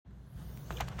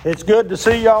It's good to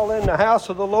see y'all in the house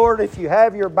of the Lord. If you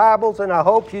have your Bibles, and I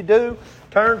hope you do,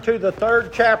 turn to the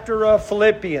 3rd chapter of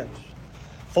Philippians.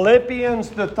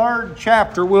 Philippians, the 3rd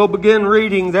chapter. We'll begin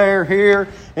reading here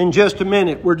in just a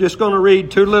minute. We're just going to read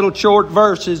 2 little short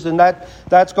verses, and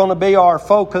that's going to be our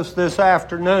focus this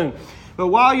afternoon. But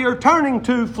while you're turning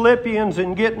to Philippians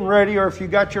and getting ready, or if you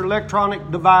got your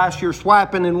electronic device, you're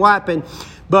swiping and wiping.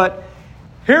 But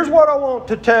here's what I want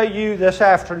to tell you this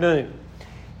afternoon.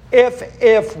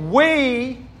 If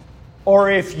we, or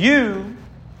if you,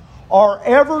 are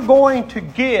ever going to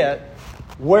get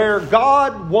where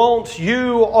God wants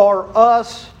you or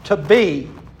us to be,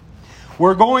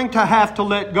 we're going to have to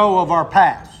let go of our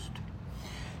past.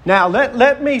 Now,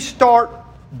 let me start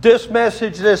this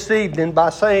message this evening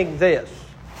by saying this.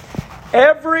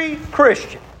 Every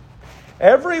Christian,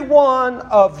 every one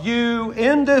of you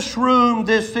in this room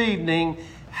this evening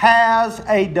has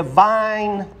a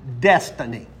divine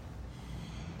destiny.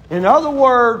 In other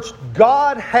words,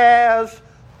 God has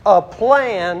a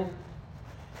plan.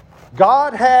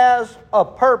 God has a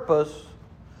purpose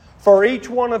for each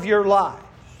one of your lives.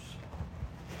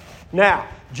 Now,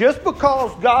 just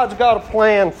because God's got a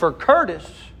plan for Curtis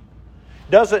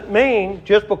doesn't mean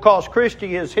just because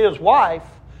Christy is his wife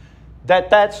that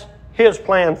that's his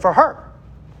plan for her.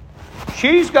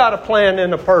 She's got a plan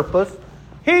and a purpose.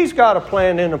 He's got a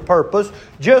plan and a purpose.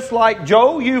 Just like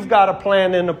Joe, you've got a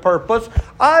plan and a purpose.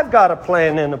 I've got a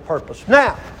plan and a purpose.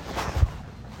 Now,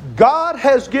 God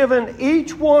has given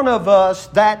each one of us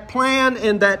that plan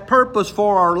and that purpose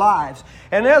for our lives.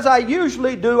 And as I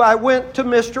usually do, I went to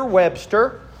Mr.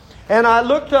 Webster and I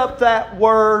looked up that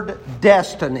word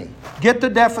destiny. Get the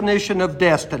definition of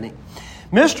destiny.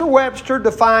 Mr. Webster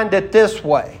defined it this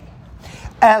way: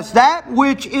 as that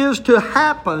which is to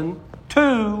happen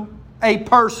to a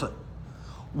person,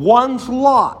 one's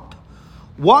lot,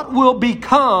 what will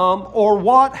become or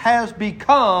what has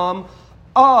become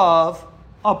of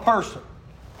a person.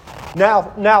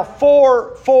 Now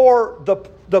for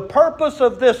the purpose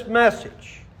of this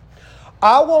message,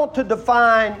 I want to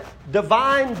define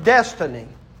divine destiny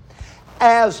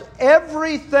as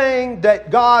everything that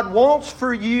God wants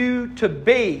for you to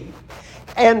be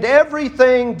and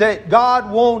everything that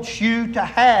God wants you to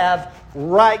have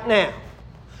right now.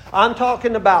 I'm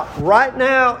talking about right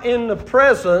now in the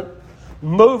present,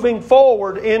 moving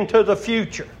forward into the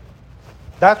future.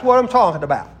 That's what I'm talking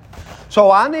about. So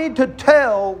I need to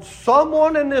tell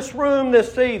someone in this room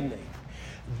this evening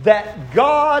that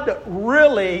God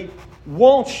really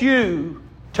wants you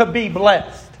to be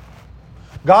blessed.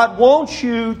 God wants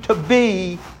you to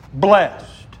be blessed.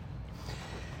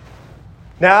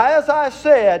 Now, as I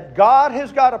said, God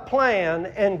has got a plan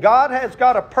and God has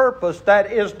got a purpose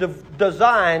that is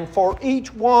designed for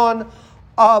each one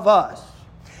of us.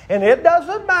 And it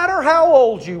doesn't matter how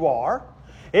old you are.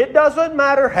 It doesn't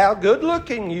matter how good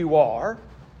looking you are.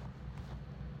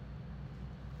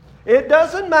 It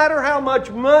doesn't matter how much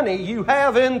money you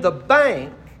have in the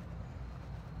bank.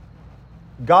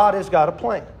 God has got a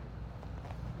plan.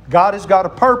 God has got a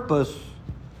purpose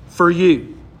for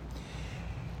you.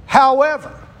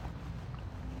 However,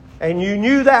 and you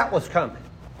knew that was coming,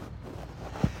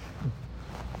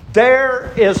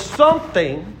 there is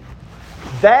something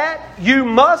that you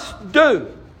must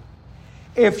do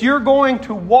if you're going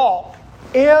to walk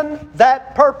in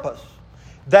that purpose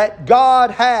that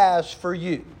God has for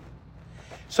you.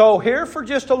 So here for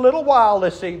just a little while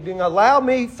this evening, allow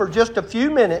me for just a few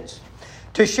minutes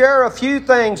to share a few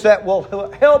things that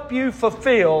will help you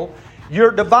fulfill your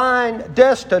divine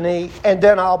destiny, and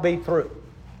then I'll be through.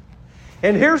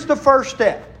 And here's the first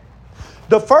step.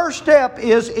 The first step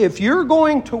is if you're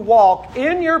going to walk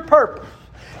in your purpose,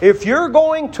 if you're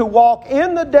going to walk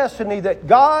in the destiny that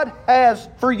God has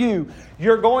for you,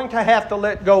 you're going to have to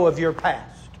let go of your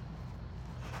past.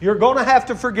 You're going to have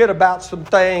to forget about some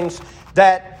things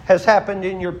that has happened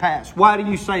in your past. Why do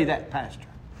you say that, Pastor?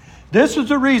 This is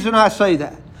the reason I say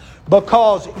that.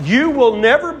 Because you will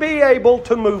never be able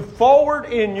to move forward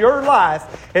in your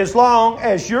life as long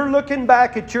as you're looking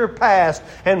back at your past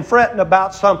and fretting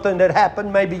about something that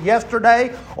happened maybe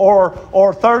yesterday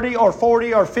or 30 or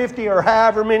 40 or 50 or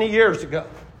however many years ago.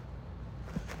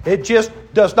 It just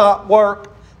does not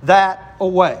work that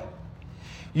way.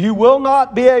 You will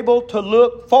not be able to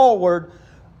look forward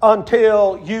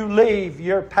until you leave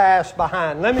your past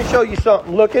behind. Let me show you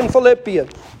something. Look in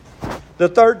Philippians, the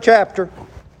 3rd chapter.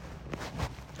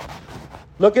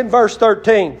 Look in verse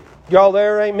 13. Y'all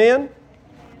there, amen?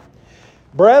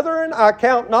 Brethren, I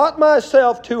count not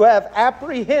myself to have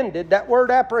apprehended. That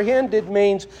word apprehended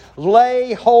means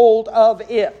lay hold of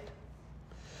it.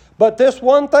 But this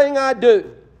one thing I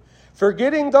do,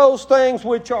 forgetting those things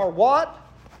which are what?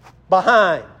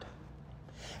 behind,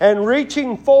 and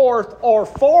reaching forth or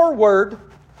forward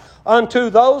unto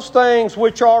those things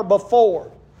which are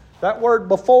before. That word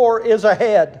before is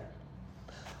ahead.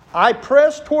 I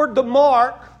press toward the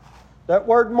mark. That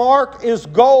word mark is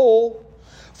goal,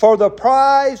 for the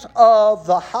prize of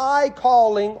the high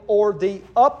calling or the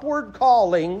upward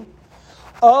calling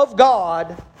of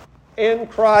God in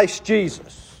Christ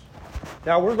Jesus.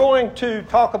 Now we're going to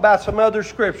talk about some other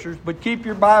scriptures, but keep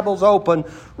your Bibles open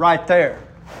right there.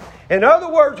 In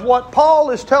other words, what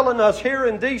Paul is telling us here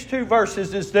in these two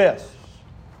verses is this.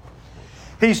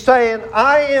 He's saying,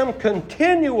 I am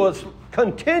continuously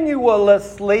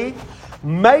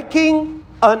making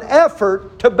an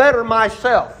effort to better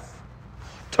myself,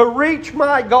 to reach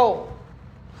my goal.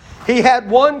 He had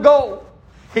one goal.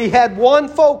 He had one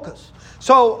focus.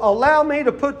 So allow me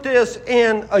to put this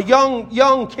in a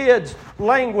young kid's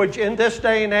language in this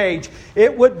day and age.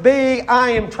 It would be,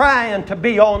 I am trying to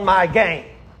be on my game.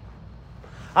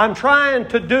 I'm trying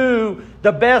to do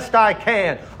the best I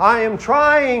can. I am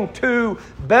trying to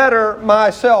better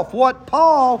myself. What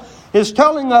Paul is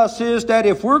telling us is that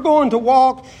if we're going to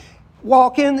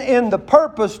walk in the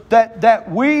purpose,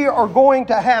 that we are going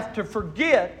to have to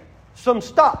forget some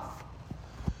stuff.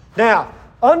 Now,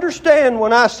 understand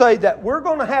when I say that we're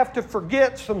going to have to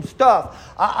forget some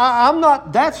stuff.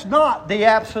 That's not the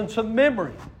absence of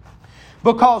memory.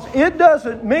 Because it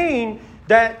doesn't mean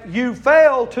that you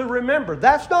fail to remember.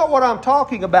 That's not what I'm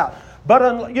talking about. But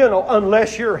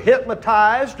unless you're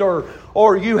hypnotized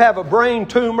or you have a brain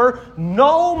tumor,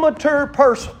 no mature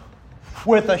person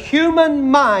with a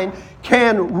human mind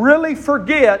can really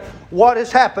forget what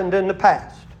has happened in the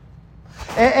past.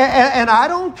 And I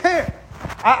don't care.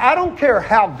 I don't care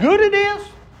how good it is.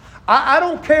 I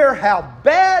don't care how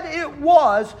bad it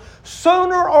was.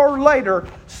 Sooner or later,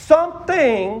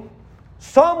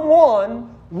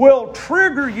 someone will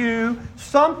trigger you.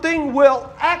 Something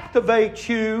will activate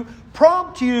you,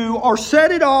 prompt you, or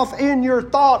set it off in your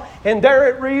thought. And there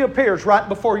it reappears right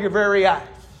before your very eyes.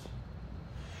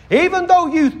 Even though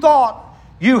you thought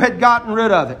you had gotten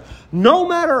rid of it. No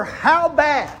matter how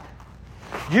bad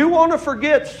you want to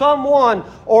forget someone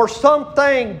or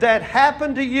something that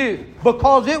happened to you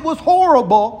because it was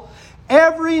horrible,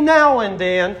 every now and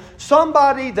then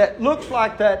somebody that looks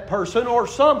like that person or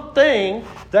something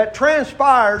that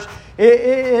transpires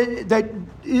that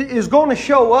is going to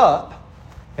show up,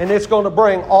 and it's going to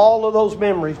bring all of those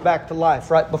memories back to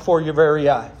life right before your very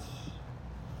eyes.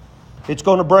 It's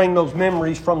going to bring those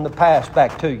memories from the past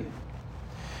back to you.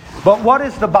 But what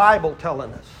is the Bible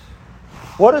telling us?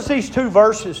 What is these two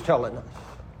verses telling us?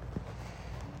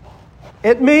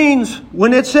 It means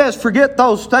when it says, forget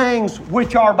those things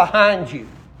which are behind you.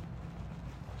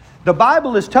 The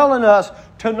Bible is telling us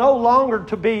to no longer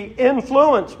to be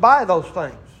influenced by those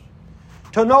things.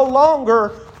 To no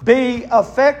longer be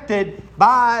affected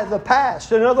by the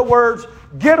past. In other words,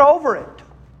 get over it.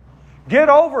 Get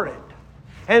over it.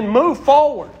 And move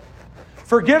forward.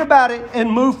 Forget about it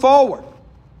and move forward.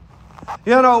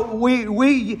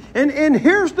 And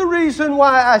here's the reason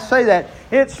why I say that.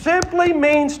 It simply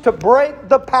means to break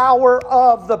the power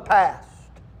of the past.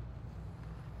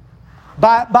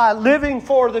 By living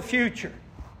for the future.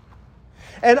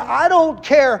 And I don't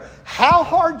care how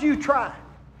hard you try.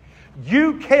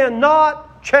 You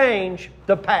cannot change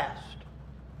the past.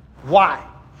 Why?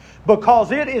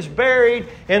 Because it is buried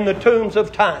in the tombs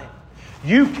of time.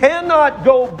 You cannot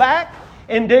go back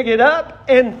and dig it up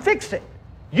and fix it.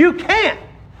 You can't.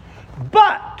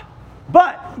 But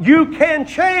you can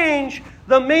change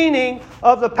the meaning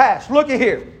of the past. Look at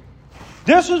here.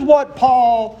 This is what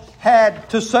Paul had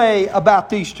to say about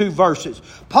these two verses.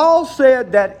 Paul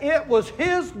said that it was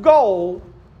his goal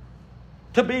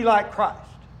to be like Christ.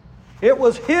 It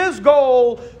was his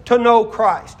goal to know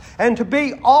Christ and to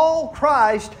be all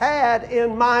Christ had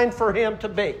in mind for him to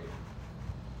be.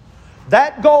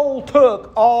 That goal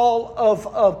took all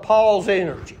of Paul's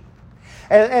energy.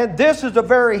 And this is a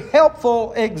very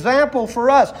helpful example for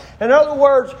us. In other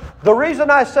words, the reason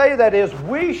I say that is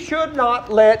we should not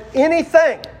let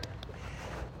anything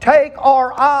take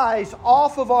our eyes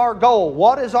off of our goal.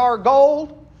 What is our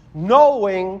goal?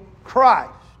 Knowing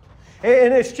Christ.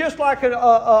 And it's just like an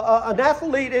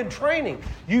athlete in training.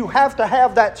 You have to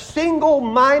have that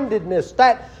single-mindedness,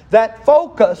 that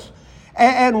focus.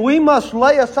 And we must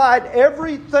lay aside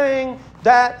everything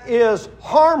that is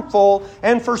harmful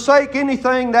and forsake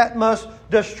anything that must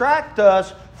distract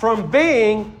us from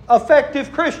being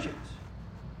effective Christians.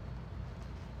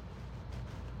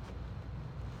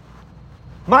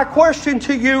 My question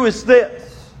to you is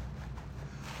this.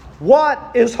 What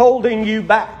is holding you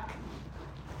back?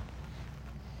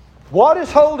 What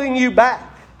is holding you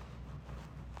back?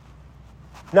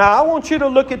 Now, I want you to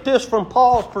look at this from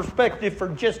Paul's perspective for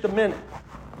just a minute.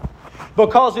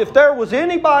 Because if there was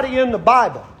anybody in the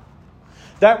Bible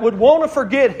that would want to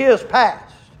forget his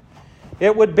past,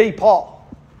 it would be Paul.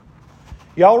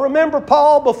 Y'all remember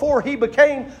Paul before he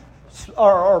became,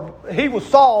 or he was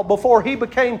Saul before he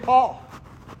became Paul.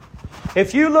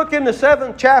 If you look in the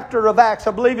 7th chapter of Acts,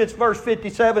 I believe it's verse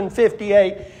 57,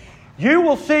 58, you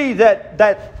will see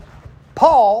that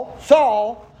Paul,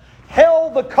 Saul,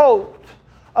 held the coat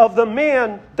of the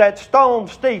men that stoned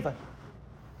Stephen.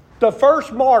 The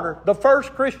first martyr, the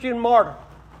first Christian martyr.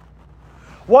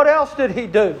 What else did he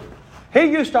do? He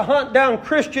used to hunt down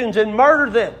Christians and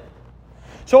murder them.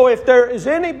 So if there is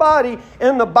anybody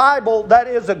in the Bible that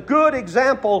is a good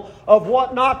example of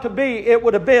what not to be, it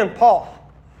would have been Paul.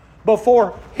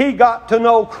 Before he got to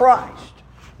know Christ.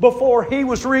 Before he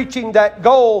was reaching that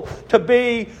goal to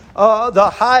be the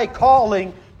high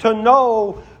calling to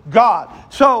know God.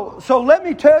 So let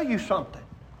me tell you something.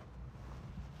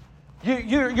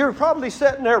 You're probably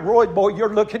sitting there, Roy, boy,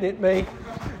 you're looking at me.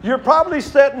 You're probably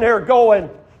sitting there going,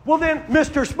 well then,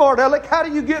 Mr. Smart Aleck, how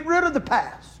do you get rid of the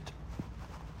past?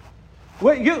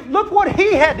 Well, look what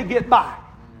he had to get by.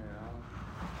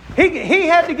 He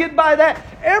had to get by that.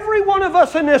 Every one of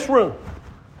us in this room,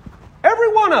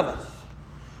 every one of us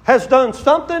has done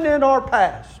something in our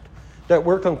past that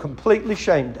we're completely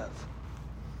ashamed of.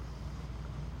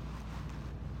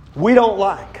 We don't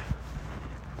like.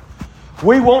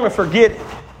 We want to forget it.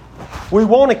 We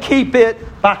want to keep it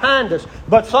behind us.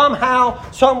 But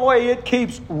somehow, some way it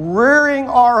keeps rearing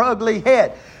our ugly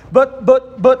head. But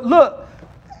look,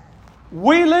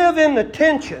 we live in the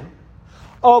tension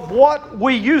of what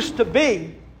we used to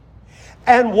be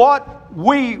and what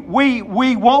we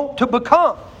want to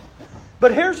become.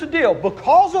 But here's the deal.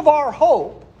 Because of our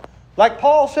hope, like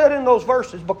Paul said in those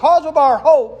verses, because of our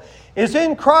hope is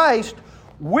in Christ,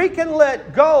 we can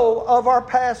let go of our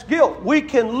past guilt. We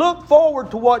can look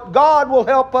forward to what God will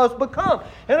help us become.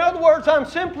 In other words, I'm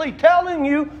simply telling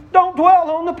you, don't dwell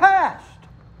on the past.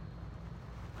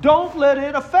 Don't let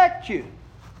it affect you.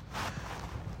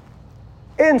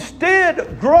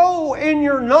 Instead, grow in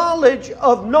your knowledge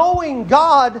of knowing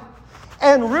God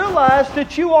and realize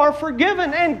that you are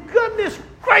forgiven. And goodness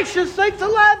gracious sakes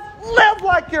alive, live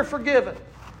like you're forgiven.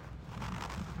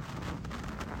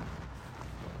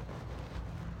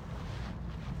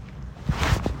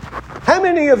 How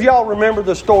many of y'all remember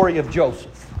the story of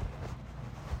Joseph?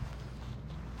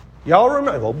 Y'all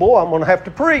remember? Oh boy, I'm going to have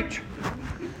to preach.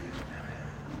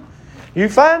 You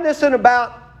find this in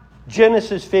about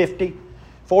Genesis 50,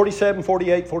 47,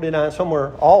 48, 49,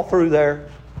 somewhere all through there.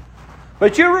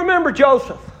 But you remember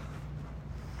Joseph.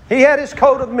 He had his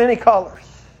coat of many colors.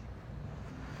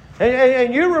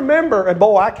 And you remember, and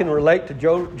boy, I can relate to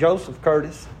Joseph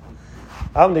Curtis.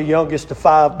 I'm the youngest of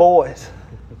 5 boys.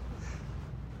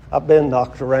 I've been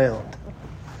knocked around.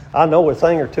 I know a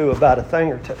thing or two about a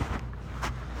thing or two.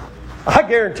 I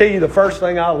guarantee you the first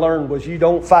thing I learned was you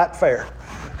don't fight fair.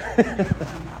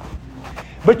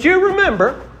 But you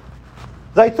remember,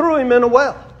 they threw him in a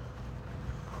well.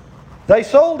 They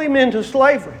sold him into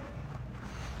slavery.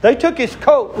 They took his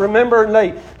coat, remember,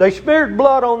 and they smeared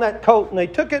blood on that coat, and they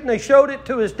took it and they showed it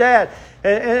to his dad,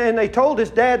 and they told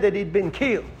his dad that he'd been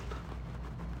killed.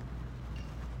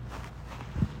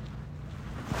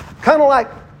 Kind of like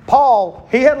Paul,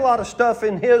 he had a lot of stuff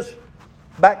in his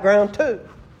background too.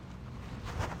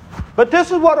 But this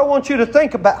is what I want you to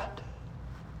think about.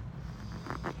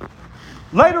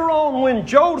 Later on, when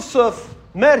Joseph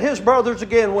met his brothers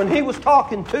again, when he was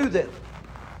talking to them,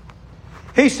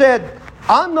 he said,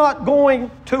 I'm not going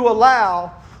to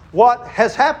allow what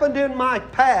has happened in my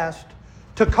past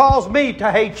to cause me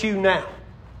to hate you now.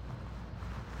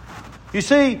 You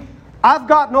see, I've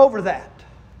gotten over that.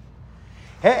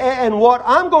 And what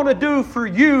I'm going to do for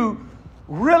you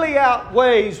really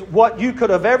outweighs what you could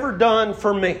have ever done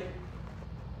for me.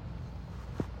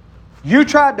 You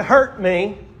tried to hurt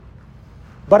me,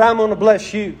 but I'm going to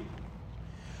bless you.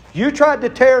 You tried to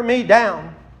tear me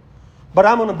down, but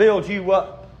I'm going to build you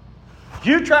up.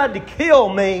 You tried to kill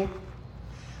me,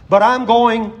 but I'm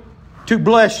going to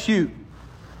bless you.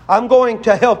 I'm going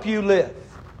to help you live.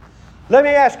 Let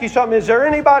me ask you something. Is there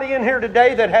anybody in here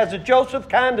today that has a Joseph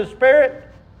kind of spirit?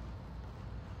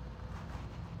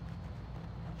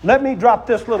 Let me drop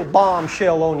this little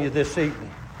bombshell on you this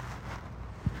evening.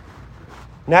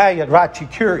 Now you're right, you're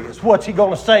curious. What's he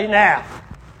going to say now?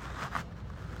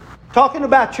 Talking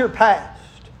about your past.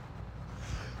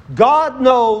 God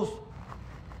knows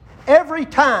every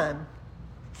time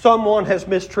someone has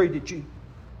mistreated you.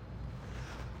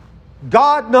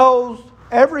 God knows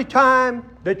every time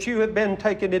that you have been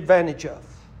taken advantage of.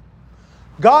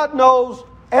 God knows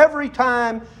every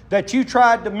time that you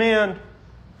tried to mend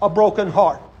a broken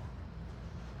heart.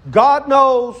 God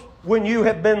knows when you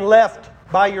have been left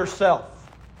by yourself,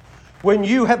 when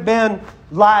you have been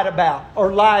lied about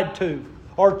or lied to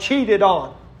or cheated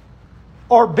on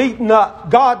or beaten up.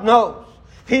 God knows.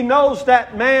 He knows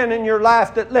that man in your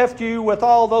life that left you with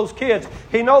all those kids.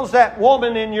 He knows that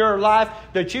woman in your life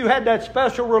that you had that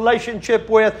special relationship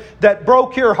with that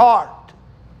broke your heart.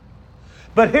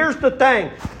 But here's the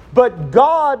thing. But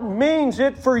God means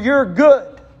it for your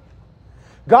good.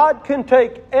 God can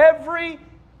take every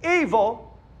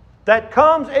evil that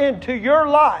comes into your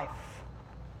life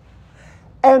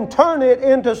and turn it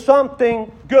into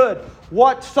something good.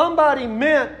 What somebody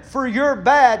meant for your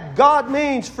bad, God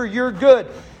means for your good.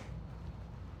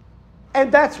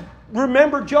 And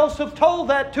remember, Joseph told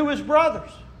that to his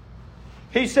brothers.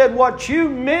 He said, what you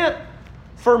meant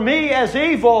for me as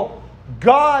evil,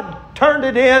 God turned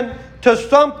it into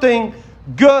something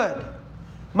good.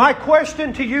 My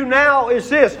question to you now is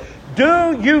this.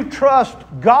 Do you trust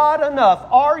God enough?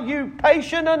 Are you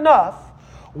patient enough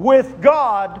with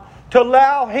God to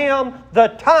allow Him the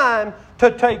time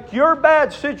to take your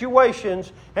bad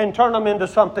situations and turn them into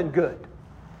something good?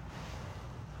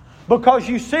 Because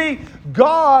you see,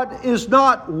 God is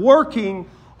not working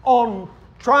on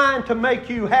trying to make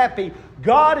you happy.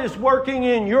 God is working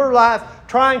in your life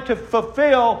trying to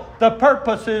fulfill the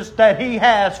purposes that He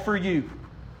has for you.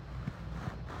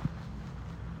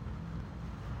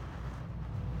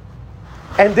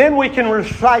 And then we can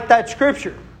recite that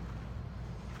scripture.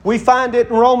 We find it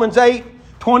in Romans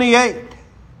 8:28.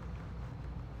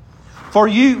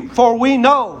 For we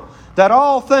know that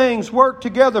all things work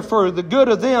together for the good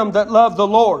of them that love the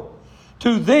Lord,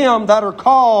 to them that are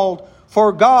called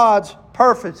for God's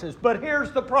purposes. But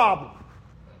here's the problem.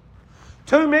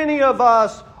 Too many of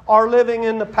us are living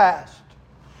in the past.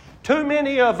 Too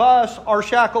many of us are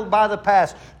shackled by the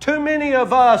past. Too many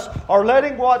of us are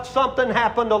letting something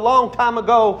happened a long time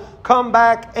ago come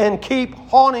back and keep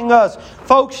haunting us.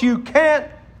 Folks, you can't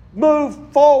move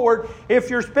forward if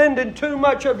you're spending too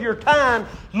much of your time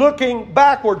looking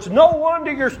backwards. No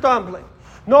wonder you're stumbling.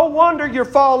 No wonder you're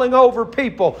falling over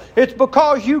people. It's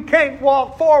because you can't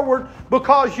walk forward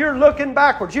because you're looking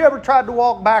backwards. You ever tried to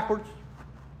walk backwards?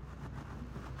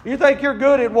 You think you're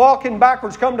good at walking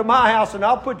backwards? Come to my house and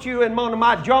I'll put you in one of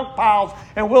my junk piles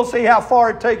and we'll see how far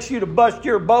it takes you to bust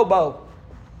your bobo.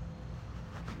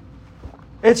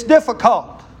 It's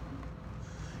difficult.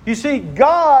 You see,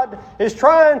 God is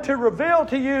trying to reveal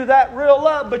to you that real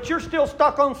love, but you're still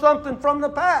stuck on something from the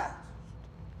past.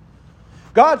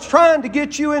 God's trying to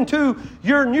get you into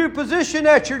your new position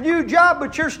at your new job,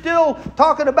 but you're still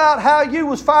talking about how you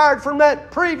was fired from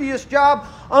that previous job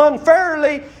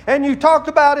unfairly, and you talked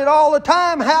about it all the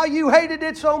time, how you hated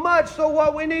it so much. So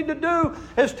what we need to do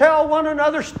is tell one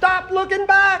another, stop looking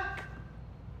back.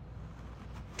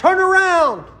 Turn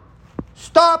around.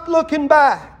 Stop looking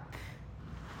back.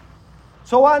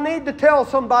 So I need to tell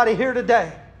somebody here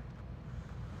today.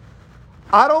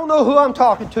 I don't know who I'm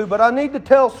talking to, but I need to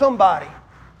tell somebody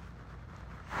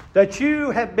that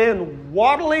you have been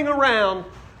waddling around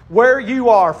where you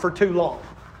are for too long.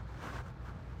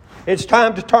 It's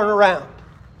time to turn around.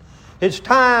 It's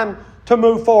time to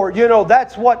move forward. You know,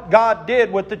 that's what God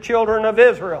did with the children of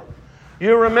Israel.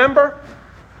 You remember?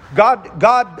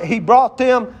 God, He brought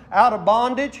them out of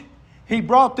bondage. He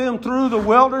brought them through the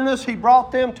wilderness. He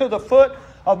brought them to the foot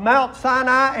of Mount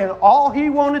Sinai, and all He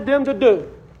wanted them to do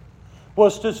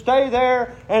was to stay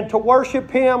there and to worship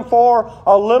Him for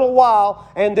a little while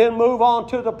and then move on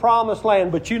to the promised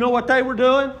land. But you know what they were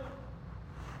doing?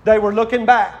 They were looking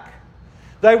back.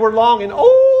 They were longing.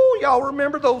 Oh, y'all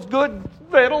remember those good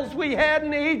victuals we had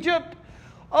in Egypt?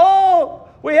 Oh,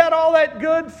 we had all that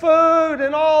good food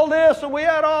and all this and we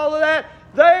had all of that.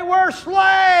 They were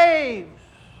slaves.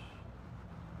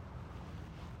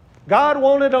 God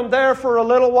wanted them there for a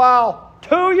little while.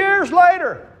 2 years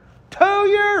later,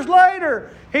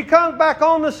 He comes back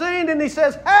on the scene and He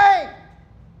says, hey,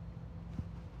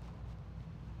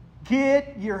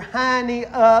 get your hiney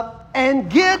up and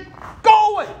get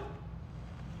going.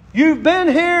 You've been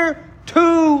here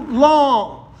too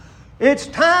long. It's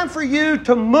time for you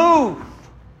to move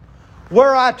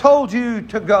where I told you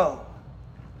to go.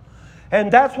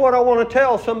 And that's what I want to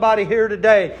tell somebody here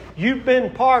today. You've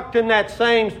been parked in that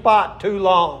same spot too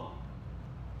long.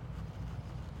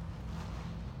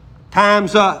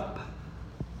 Time's up.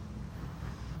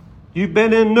 You've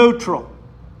been in neutral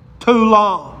too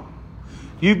long.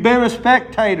 You've been a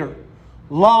spectator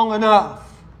long enough.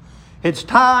 It's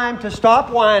time to stop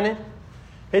whining.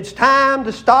 It's time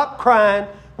to stop crying.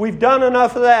 We've done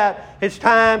enough of that. It's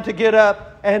time to get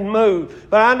up and move.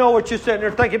 But I know what you're sitting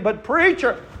there thinking, but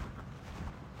preacher,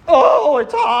 oh,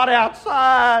 it's hot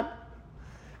outside.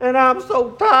 And I'm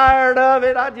so tired of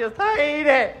it. I just hate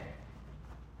it.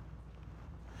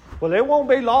 Well, it won't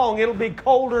be long. It'll be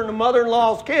colder than a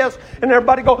mother-in-law's kiss. And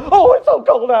everybody go, oh, it's so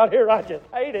cold out here. I just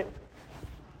hate it.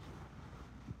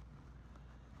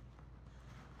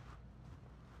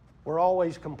 We're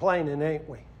always complaining, ain't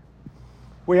we?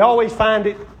 We always find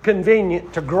it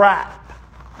convenient to gripe.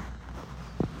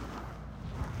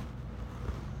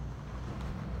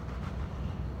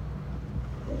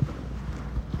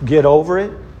 Get over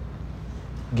it,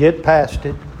 get past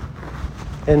it,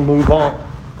 and move on.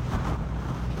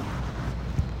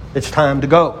 It's time to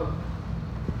go.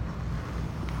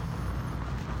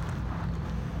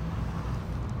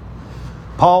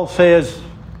 Paul says,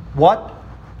 what?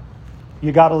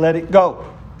 You got to let it go.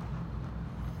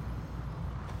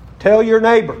 Tell your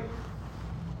neighbor,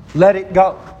 let it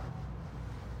go.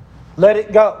 Let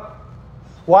it go.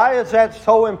 Why is that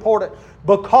so important?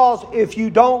 Because if you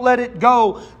don't let it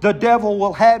go, the devil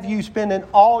will have you spending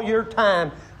all your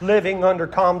time living under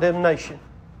condemnation.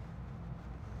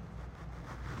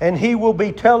 And he will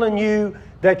be telling you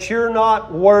that you're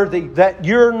not worthy, that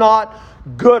you're not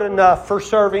good enough for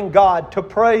serving God, to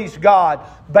praise God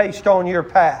based on your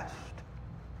past.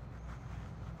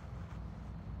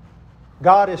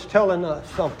 God is telling us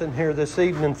something here this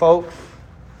evening, folks.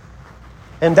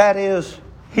 And that is,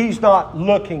 He's not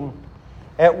looking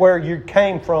at where you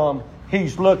came from.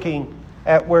 He's looking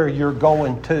at where you're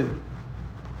going to.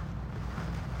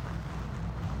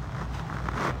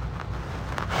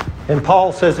 And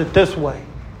Paul says it this way.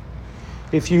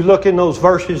 If you look in those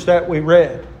verses that we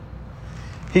read,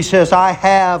 he says, I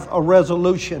have a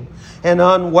resolution, an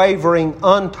unwavering,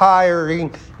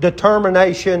 untiring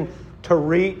determination to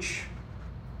reach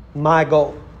my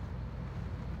goal.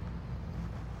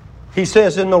 He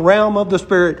says in the realm of the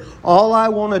Spirit, all I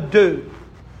want to do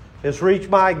is reach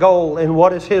my goal. And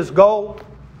what is his goal?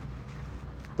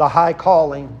 The high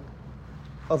calling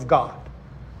of God.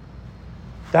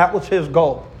 That was his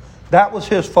goal. That was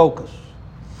his focus.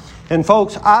 And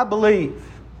folks, I believe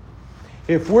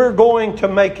if we're going to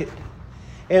make it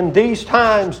in these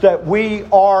times that we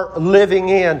are living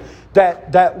in,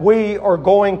 that we are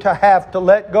going to have to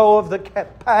let go of the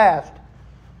past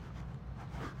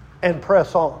and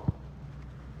press on.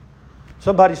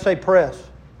 Somebody say press.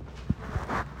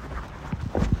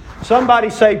 Somebody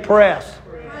say press.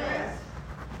 Press.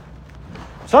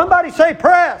 Somebody say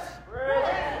press.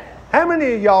 Press. How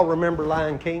many of y'all remember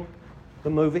Lion King, the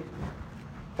movie?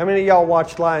 How many of y'all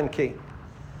watched Lion King?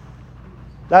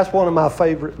 That's one of my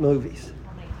favorite movies.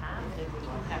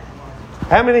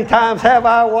 How many times have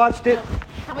I watched it?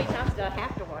 How many times do I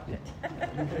have to watch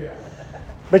it?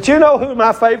 But you know who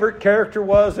my favorite character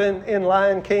was in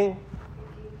Lion King?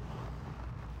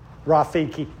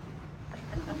 Rafiki.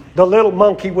 The little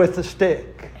monkey with the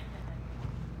stick.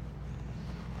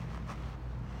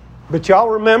 But y'all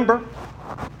remember?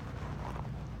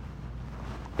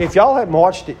 If y'all haven't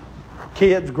watched it,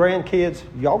 kids, grandkids,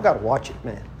 y'all got to watch it,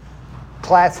 man.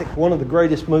 Classic, one of the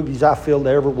greatest movies I feel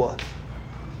there ever was.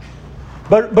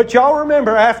 But y'all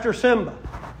remember after Simba,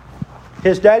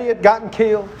 his daddy had gotten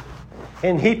killed,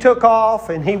 and he took off,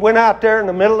 and he went out there in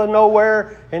the middle of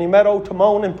nowhere, and he met old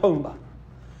Timon and Pumbaa.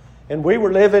 And we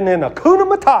were living in Hakuna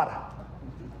Matata.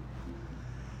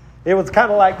 It was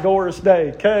kind of like Doris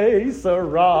Day. Que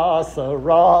sera,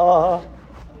 sera.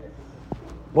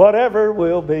 Whatever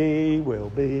will be, will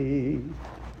be.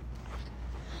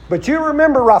 But you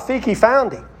remember Rafiki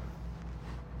found him.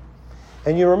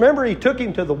 And you remember he took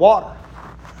him to the water.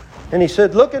 And he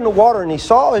said, look in the water. And he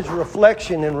saw his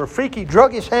reflection. And Rafiki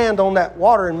drug his hand on that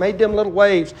water and made them little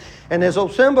waves. And as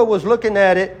Simba was looking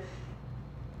at it,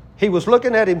 he was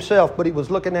looking at himself, but he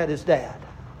was looking at his dad.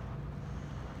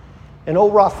 And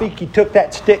old Rafiki took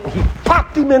that stick and he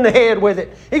popped him in the head with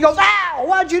it. He goes, ow,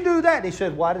 why'd you do that? He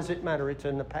said, why does it matter? It's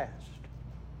in the past.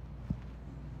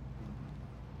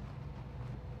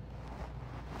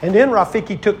 And then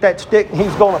Rafiki took that stick and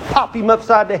he's going to pop him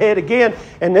upside the head again.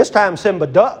 And this time Simba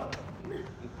ducked.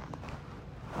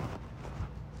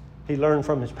 He learned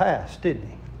from his past, didn't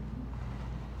he?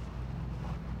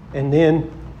 And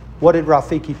then what did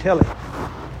Rafiki tell him?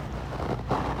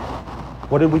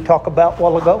 What did we talk about a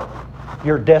while ago?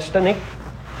 Your destiny.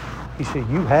 He said,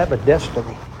 you have a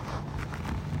destiny.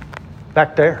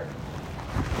 Back there.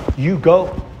 You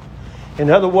go.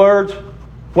 In other words,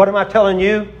 what am I telling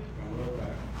you?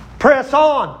 Press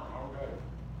on.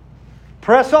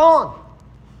 Press on.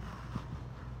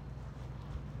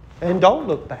 And don't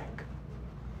look back.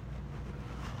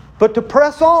 But to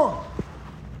press on.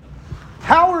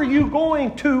 How are you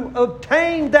going to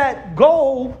obtain that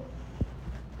goal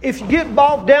if you get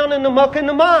bogged down in the muck and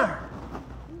the mire?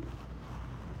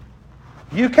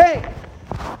 You can't.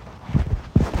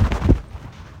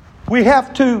 We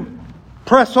have to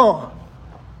press on.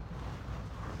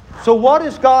 So what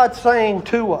is God saying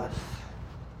to us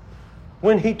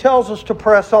when He tells us to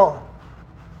press on?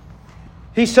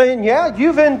 He's saying, yeah,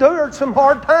 you've endured some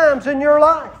hard times in your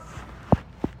life.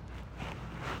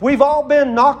 We've all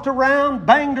been knocked around,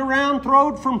 banged around,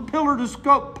 thrown from pillar to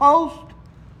post.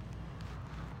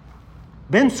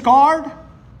 Been scarred.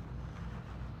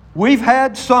 We've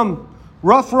had some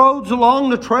rough roads along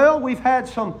the trail. We've had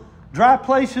some dry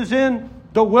places in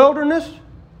the wilderness.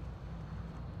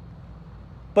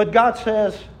 But God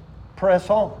says, press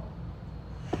on.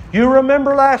 You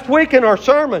remember last week in our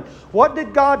sermon, what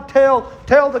did God tell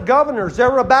the governor,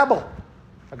 Zerubbabel?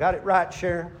 I got it right,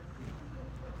 Sharon.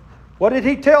 What did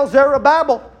He tell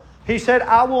Zerubbabel? He said,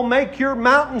 I will make your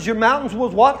mountains. Your mountains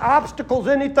was what? Obstacles,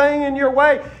 anything in your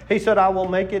way. He said, I will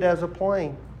make it as a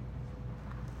plain.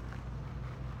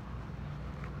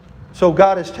 So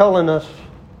God is telling us,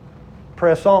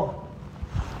 press on.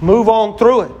 Move on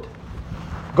through it.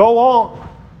 Go on.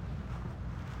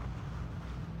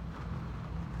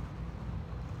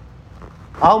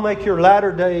 I'll make your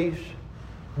latter days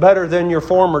better than your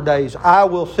former days. I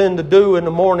will send the dew in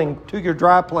the morning to your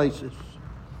dry places.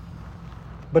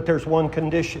 But there's one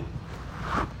condition.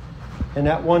 And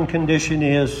that one condition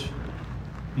is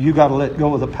you got to let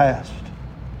go of the past.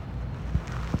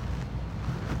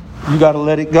 You got to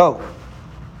let it go.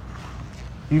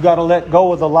 You got to let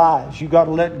go of the lies. You got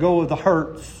to let go of the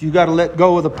hurts. You got to let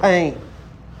go of the pain.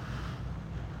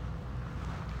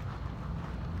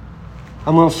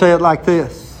 I'm going to say it like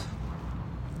this.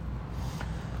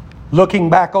 Looking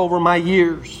back over my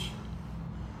years,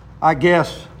 I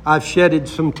guess I've shedded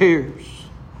some tears.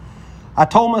 I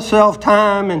told myself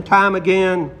time and time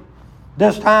again,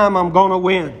 this time I'm going to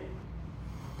win.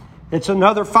 It's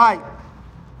another fight.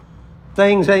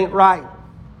 Things ain't right.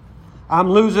 I'm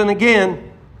losing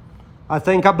again. I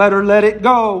think I better let it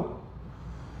go.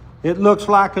 It looks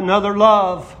like another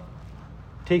love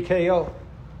TKO.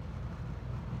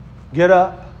 Get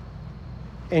up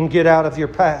and get out of your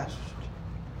past.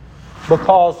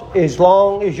 Because as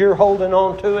long as you're holding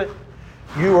on to it,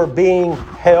 you are being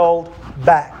held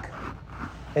back.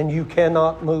 And you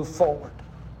cannot move forward.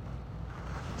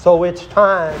 So it's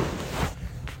time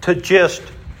to just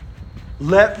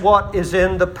let what is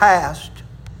in the past,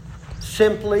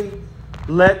 simply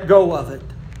let go of it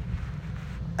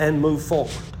and move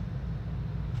forward.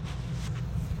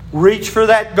 Reach for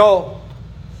that goal.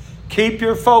 Keep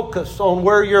your focus on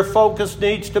where your focus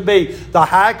needs to be. The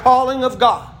high calling of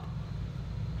God.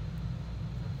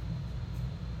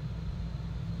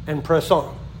 And press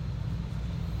on.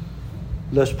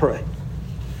 Let's pray.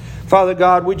 Father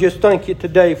God, we just thank You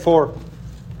today for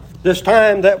this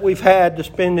time that we've had to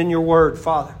spend in Your Word,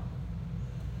 Father.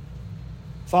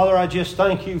 Father, I just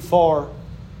thank You for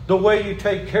the way You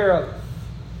take care of us,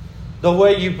 the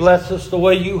way You bless us, the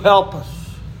way You help us.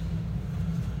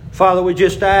 Father, we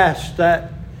just ask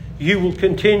that You will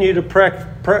continue to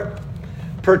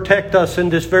protect us in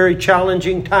this very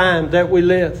challenging time that we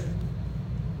live.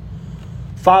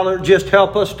 Father, just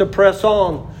help us to press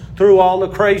on through all the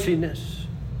craziness.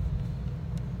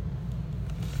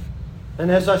 And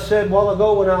as I said a while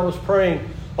ago when I was praying,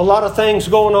 a lot of things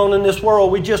going on in this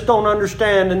world we just don't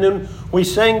understand. And then we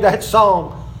sing that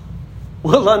song.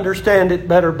 We'll understand it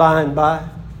better by and by.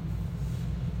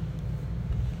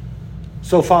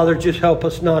 So, Father, just help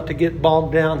us not to get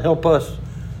bogged down. Help us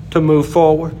to move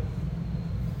forward.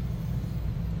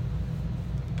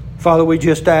 Father, we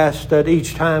just ask that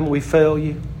each time we fail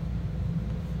You,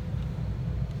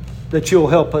 that You'll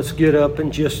help us get up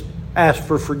and just ask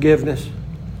for forgiveness.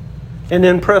 And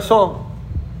then press on.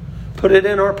 Put it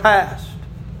in our past.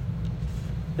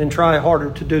 And try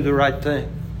harder to do the right thing.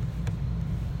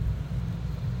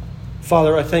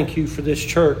 Father, I thank You for this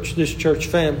church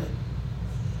family.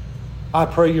 I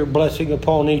pray Your blessing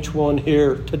upon each one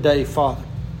here today, Father.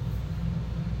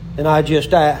 And I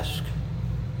just ask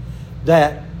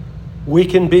that we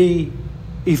can be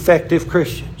effective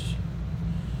Christians.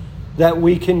 That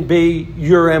we can be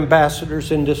Your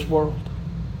ambassadors in this world.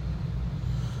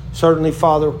 Certainly,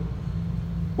 Father,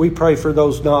 we pray for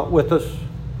those not with us.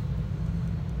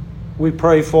 We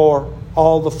pray for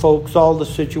all the folks, all the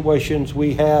situations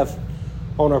we have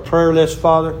on our prayer list,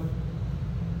 Father.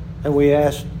 And we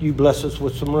ask You bless us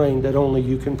with some rain that only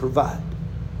You can provide.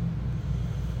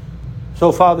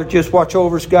 So, Father, just watch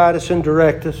over us, guide us, and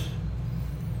direct us.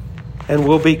 And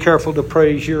we'll be careful to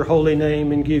praise Your holy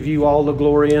name and give You all the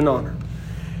glory and honor.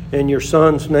 In your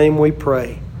Son's name we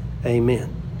pray. Amen.